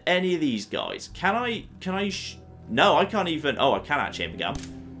interact with any of these guys. Can I no, I can't even... Oh, I can actually aim a gun.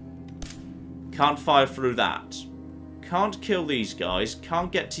 Can't fire through that. Can't kill these guys.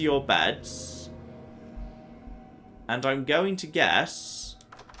 Can't get to your beds. And I'm going to guess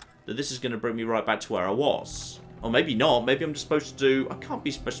that this is going to bring me right back to where I was. Or maybe not. Maybe I'm just supposed to do... I can't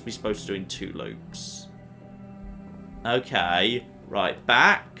be supposed to do in 2 loops. Okay. Right.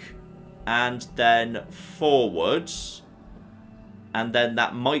 Back. And then forwards. And then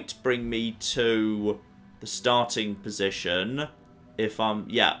that might bring me to the starting position. If I'm...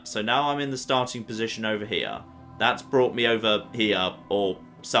 Yeah. So now I'm in the starting position over here. That's brought me over here. Or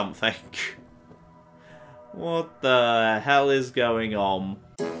something. What the hell is going on?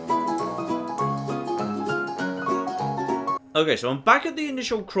 Okay, so I'm back at the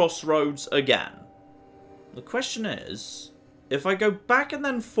initial crossroads again. The question is, if I go back and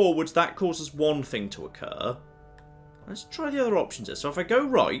then forwards, that causes one thing to occur. Let's try the other options here. So if I go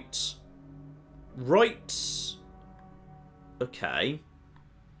right... Okay.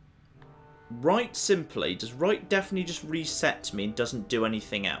 Right simply, does right definitely just reset me and doesn't do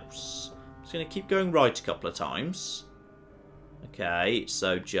anything else? I'm just going to keep going right a couple of times. Okay,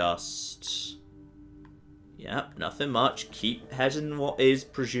 so just... Yep, nothing much. Keep heading what is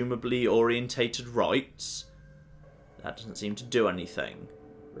presumably orientated right. That doesn't seem to do anything.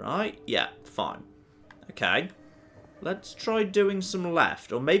 Right? Yeah, fine. Okay. Let's try doing some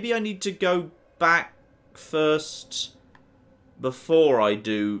left. Or maybe I need to go back first before I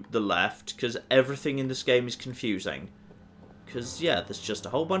do the left, because everything in this game is confusing. Because, yeah, there's just a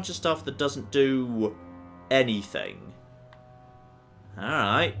whole bunch of stuff that doesn't do anything.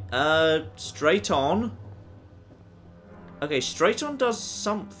 Alright. Straight on. Okay, straight on does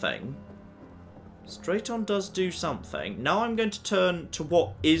something. Straight on does do something. Now I'm going to turn to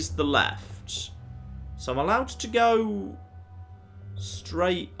what is the left. So I'm allowed to go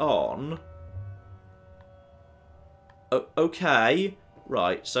straight on. Okay.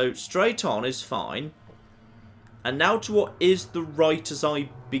 Right, so straight on is fine. And now to what is the right as I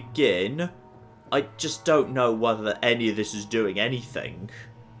begin. I just don't know whether any of this is doing anything.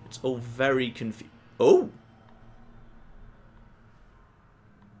 It's all very confusing. Oh!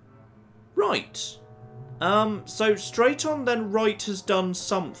 Right. So straight on then right has done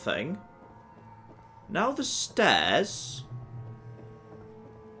something. Now the stairs.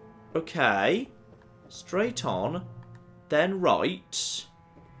 Okay. Straight on. Then right.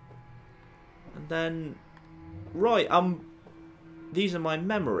 And then... Right, these are my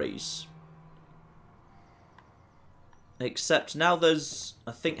memories. Except now there's...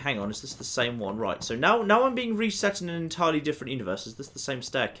 I think, hang on, is this the same one? Right, so now I'm being reset in an entirely different universe. Is this the same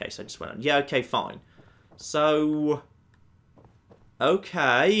staircase I just went on? Yeah, okay, fine. So...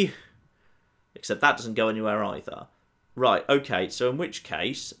 Okay. Except that doesn't go anywhere either. Right, okay, so in which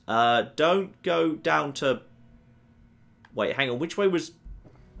case, don't go down to... Wait, hang on, which way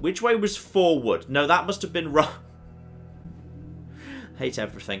was forward? No, that must have been right. Hate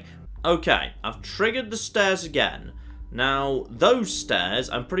everything. Okay, I've triggered the stairs again. Now, those stairs,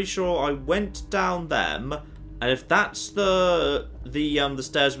 I'm pretty sure I went down them, and if that's the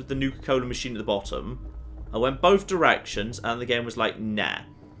stairs with the Nuka-Cola machine at the bottom, I went both directions, and the game was like, nah.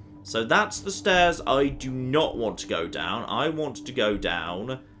 So that's the stairs I do not want to go down. I want to go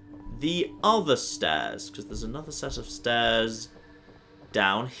down the other stairs, because there's another set of stairs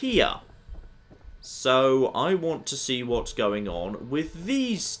down here. So I want to see what's going on with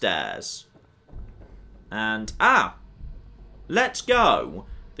these stairs. And, let's go.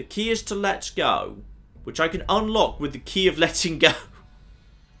 The key is to let's go, which I can unlock with the key of letting go.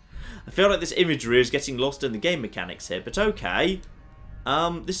 I feel like this imagery is getting lost in the game mechanics here, but okay.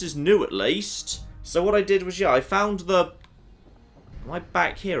 This is new at least. So what I did was, I found the... Am I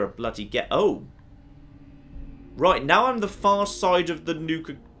back here a bloody oh. Right, now I'm the far side of the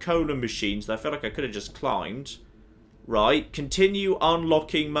Nuka-Cola machines that I feel like I could have just climbed. Right, continue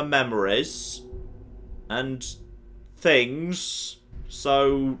unlocking my memories. And things.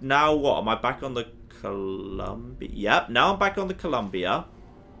 So now what? Am I back on the Columbia? Yep, now I'm back on the Columbia.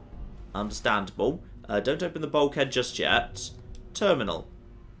 Understandable. Don't open the bulkhead just yet. Terminal.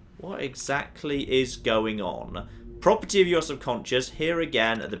 What exactly is going on? Property of your subconscious. Here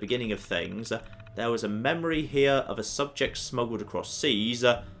again at the beginning of things. There was a memory here of a subject smuggled across seas,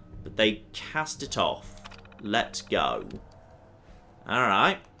 but they cast it off. Let's go.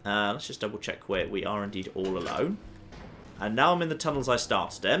 Alright. Let's just double check where we are indeed all alone. And now I'm in the tunnels I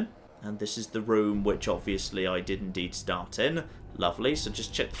started in. And this is the room which obviously I did indeed start in. Lovely. So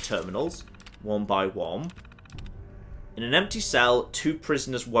just check the terminals one by one. In an empty cell, 2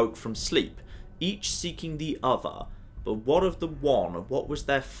 prisoners woke from sleep, each seeking the other. But what of the one? What was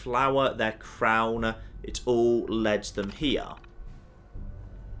their flower, their crown? It all led them here.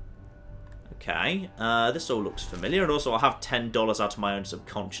 Okay, this all looks familiar. And also I have $10 out of my own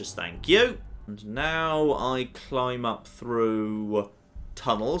subconscious, thank you. And now I climb up through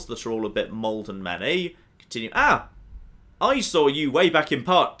tunnels that are all a bit mould and many. Continue. I saw you way back in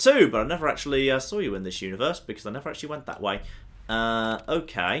part 2, but I never actually saw you in this universe because I never actually went that way.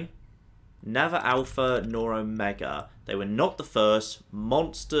 Okay. Never Alpha nor Omega. They were not the first.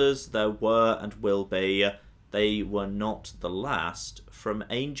 Monsters there were and will be. They were not the last. From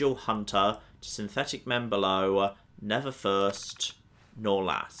Angel Hunter to Synthetic Men Below. Never first nor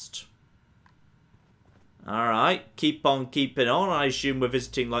last. Alright. Keep on keeping on. I assume we're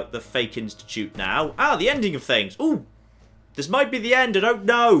visiting like the fake institute now. The ending of things. Ooh. This might be the end. I don't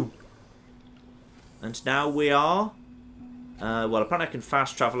know. And now we are... well, apparently I can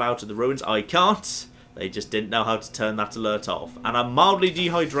fast travel out of the ruins. I can't. They just didn't know how to turn that alert off. And I'm mildly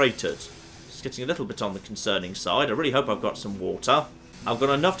dehydrated. Just getting a little bit on the concerning side. I really hope I've got some water. I've got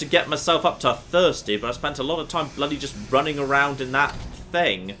enough to get myself up to thirsty, but I spent a lot of time bloody just running around in that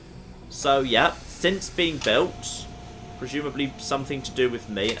thing. So, yeah, since being built, presumably something to do with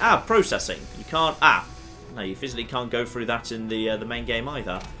me. Processing. You can't... no, you physically can't go through that in the main game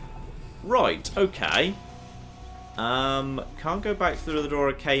either. Right, okay. Can't go back through the door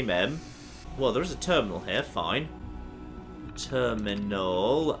I came in. Well, there is a terminal here, fine.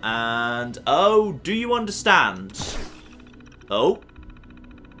 Terminal, and... Oh, do you understand? Oh?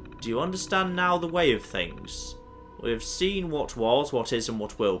 Do you understand now the way of things? We've seen what was, what is, and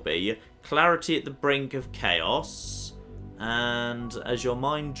what will be. Clarity at the brink of chaos. And as your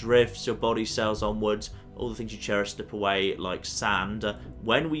mind drifts, your body sails onwards. All the things you cherish slip away like sand.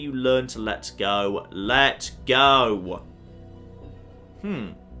 When will you learn to let go? Let go!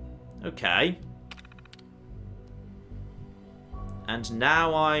 Okay. And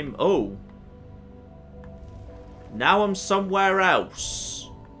now I'm... Oh. Now I'm somewhere else.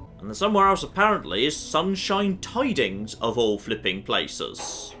 And the somewhere else apparently is Sunshine Tidings of all flipping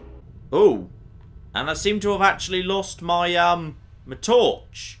places. Oh. And I seem to have actually lost my, my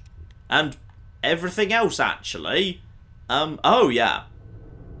torch. And... everything else, actually. Oh, yeah.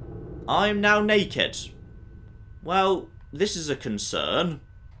 I'm now naked. Well, this is a concern.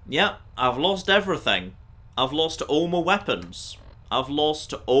 Yep, I've lost everything. I've lost all my weapons. I've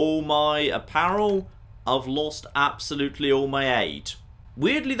lost all my apparel. I've lost absolutely all my aid.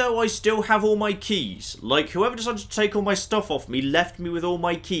 Weirdly, though, I still have all my keys. Like, whoever decided to take all my stuff off me left me with all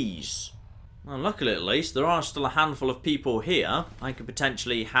my keys. Well, luckily at least, there are still a handful of people here. I could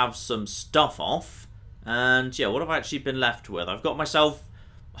potentially have some stuff off. And yeah, what have I actually been left with? I've got myself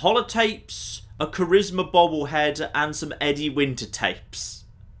holotapes, a charisma bobblehead, and some Eddie Winter tapes.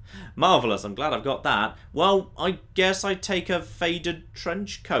 Marvellous, I'm glad I've got that. Well, I guess I take a faded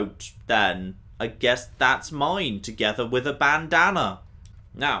trench coat then. I guess that's mine, together with a bandana.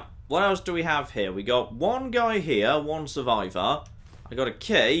 Now, what else do we have here? We got one guy here, one survivor. I got a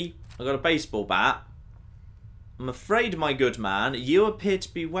key. I got a baseball bat. I'm afraid, my good man, you appear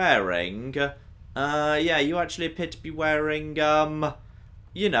to be wearing... yeah, you actually appear to be wearing,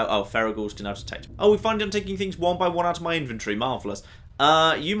 you know... Oh, Ferragul's can now detect. Oh, we finally done taking things one by one out of my inventory. Marvellous.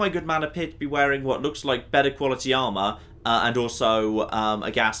 You, my good man, appear to be wearing what looks like better quality armour and also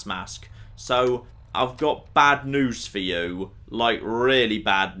a gas mask. So, I've got bad news for you. Like, really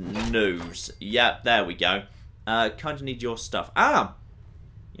bad news. Yep, there we go. Kinda need your stuff. Ah!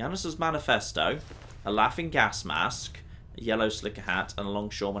 Janus's manifesto, a laughing gas mask, a yellow slicker hat, and a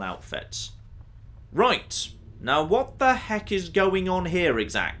longshoreman outfit. Right. Now, what the heck is going on here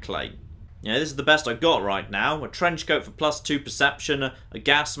exactly? Yeah, this is the best I've got right now. A trench coat for +2 perception, a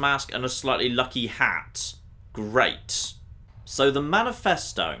gas mask, and a slightly lucky hat. Great. So the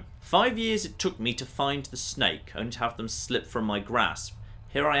manifesto. 5 years it took me to find the snake, only to have them slip from my grasp.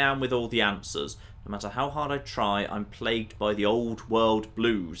 Here I am with all the answers. No matter how hard I try, I'm plagued by the old world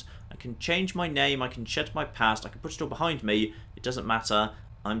blues. I can change my name, I can shed my past, I can put it all behind me. It doesn't matter.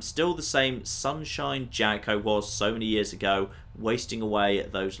 I'm still the same Sunshine Jack I was so many years ago, wasting away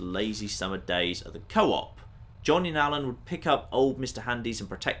those lazy summer days at the co-op. Johnny and Alan would pick up old Mr. Handies and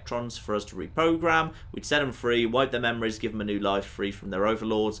Protectrons for us to reprogram. We'd set them free, wipe their memories, give them a new life free from their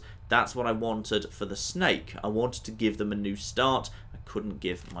overlords. That's what I wanted for the snake. I wanted to give them a new start I couldn't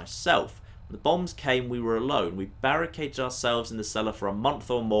give myself. When the bombs came, we were alone. We barricaded ourselves in the cellar for a month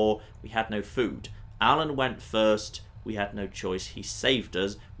or more. We had no food. Alan went first. We had no choice. He saved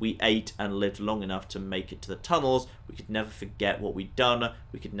us. We ate and lived long enough to make it to the tunnels. We could never forget what we'd done.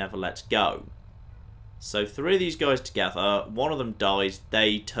 We could never let go. So 3 of these guys together, one of them dies,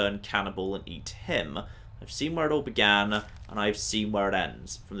 they turn cannibal and eat him. I've seen where it all began, and I've seen where it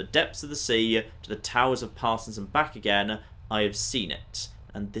ends. From the depths of the sea to the towers of Parsons and back again, I have seen it.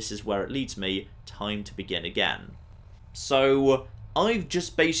 And this is where it leads me. Time to begin again. So, I've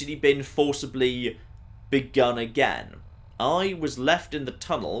just basically been forcibly begun again. I was left in the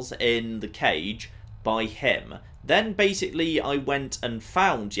tunnels in the cage by him. Then basically I went and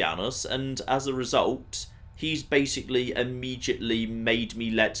found Janus, and as a result he's basically immediately made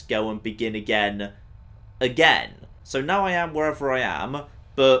me let go and begin again. So now I am wherever I am,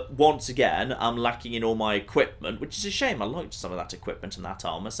 but once again I'm lacking in all my equipment, which is a shame. I liked some of that equipment and that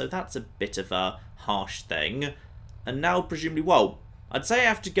armour, so that's a bit of a harsh thing. And now presumably, well, I'd say I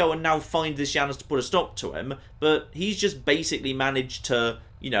have to go and now find this Janus to put a stop to him, but he's just basically managed to,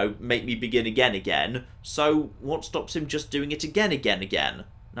 you know, make me begin again. So what stops him just doing it again?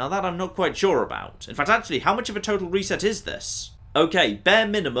 Now that I'm not quite sure about. In fact, actually, how much of a total reset is this? Okay, bare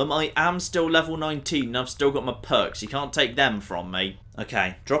minimum, I am still level 19 and I've still got my perks. You can't take them from me.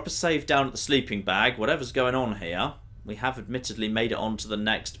 Okay, drop a save down at the sleeping bag, whatever's going on here. We have admittedly made it on to the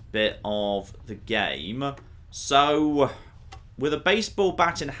next bit of the game. So, with a baseball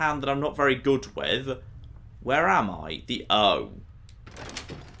bat in hand that I'm not very good with, where am I? The O.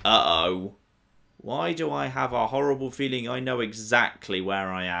 Uh-oh. Why do I have a horrible feeling I know exactly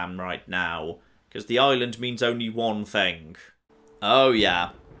where I am right now? Because the island means only one thing. Oh, yeah.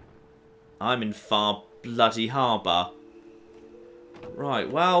 I'm in Far Bloody Harbour. Right,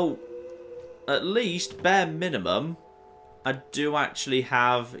 well, at least, bare minimum, I do actually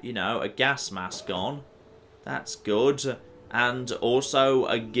have, you know, a gas mask on. That's good. And also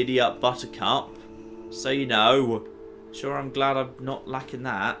a giddy-up buttercup. So, you know, sure, I'm glad I'm not lacking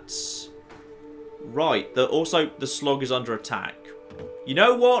that. Right, also, the slog is under attack. You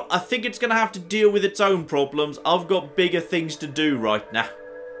know what? I think it's going to have to deal with its own problems. I've got bigger things to do right now.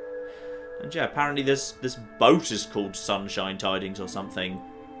 And yeah, apparently this boat is called Sunshine Tidings or something.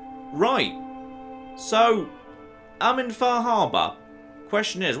 Right. So, I'm in Far Harbour.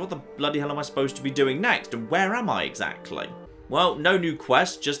 Question is, what the bloody hell am I supposed to be doing next? And where am I exactly? Well, no new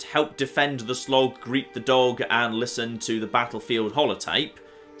quest. Just help defend the slog, greet the dog, and listen to the battlefield holotape.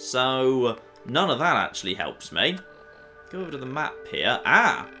 So, none of that actually helps me. Go over to the map here.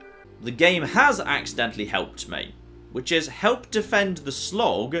 Ah! The game has accidentally helped me. Which is, help defend the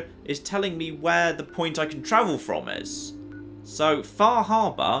slog is telling me where the point I can travel from is. So, Far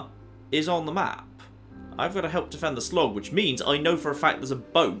Harbour is on the map. I've got to help defend the slog, which means I know for a fact there's a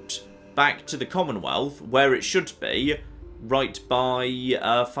boat back to the Commonwealth, where it should be, right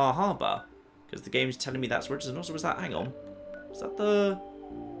by Far Harbour. Because the game's telling me that's where it is. And also, was that, hang on, is that the...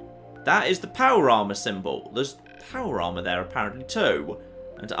 That is the power armor symbol. There's power armor there apparently too.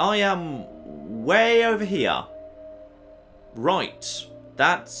 And I am way over here. Right.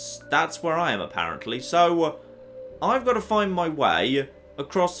 That's where I am apparently. So I've got to find my way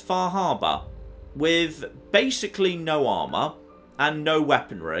across Far Harbour with basically no armor and no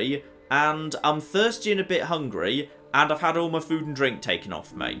weaponry, and I'm thirsty and a bit hungry, and I've had all my food and drink taken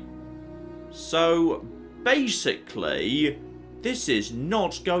off me. So basically, this is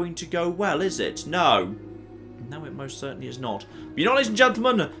not going to go well, is it? No. No, it most certainly is not. But you know, ladies and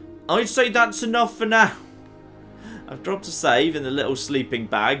gentlemen, I'd say that's enough for now. I've dropped a save in the little sleeping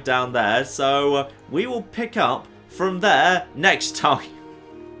bag down there, so we will pick up from there next time.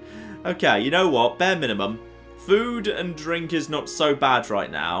 Okay, you know what? Bare minimum. Food and drink is not so bad right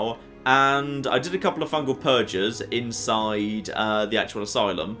now. And I did a couple of fungal purges inside the actual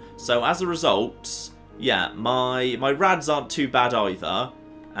asylum. So as a result, yeah, my rads aren't too bad either.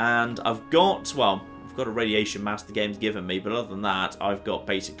 And I've got, well, I've got a radiation mask the game's given me. But other than that, I've got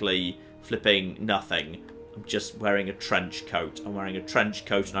basically flipping nothing. I'm just wearing a trench coat. I'm wearing a trench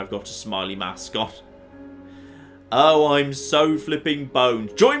coat and I've got a smiley mask on. Oh, I'm so flipping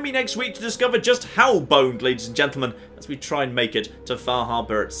boned. Join me next week to discover just how boned, ladies and gentlemen, as we try and make it to Far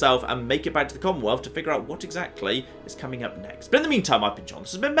Harbour itself and make it back to the Commonwealth to figure out what exactly is coming up next. But in the meantime, I've been John.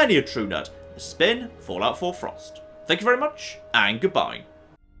 This has been Many a True Nerd. This has been Fallout 4 Frost. Thank you very much, and goodbye.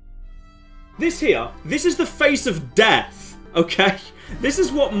 This is the face of death, okay? This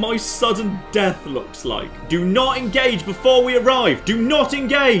is what my sudden death looks like. Do not engage before we arrive. Do not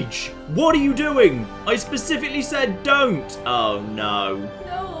engage. What are you doing? I specifically said don't. Oh, no.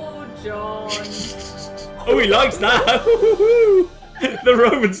 No, John. Oh, he likes that. The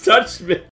Romans touched me.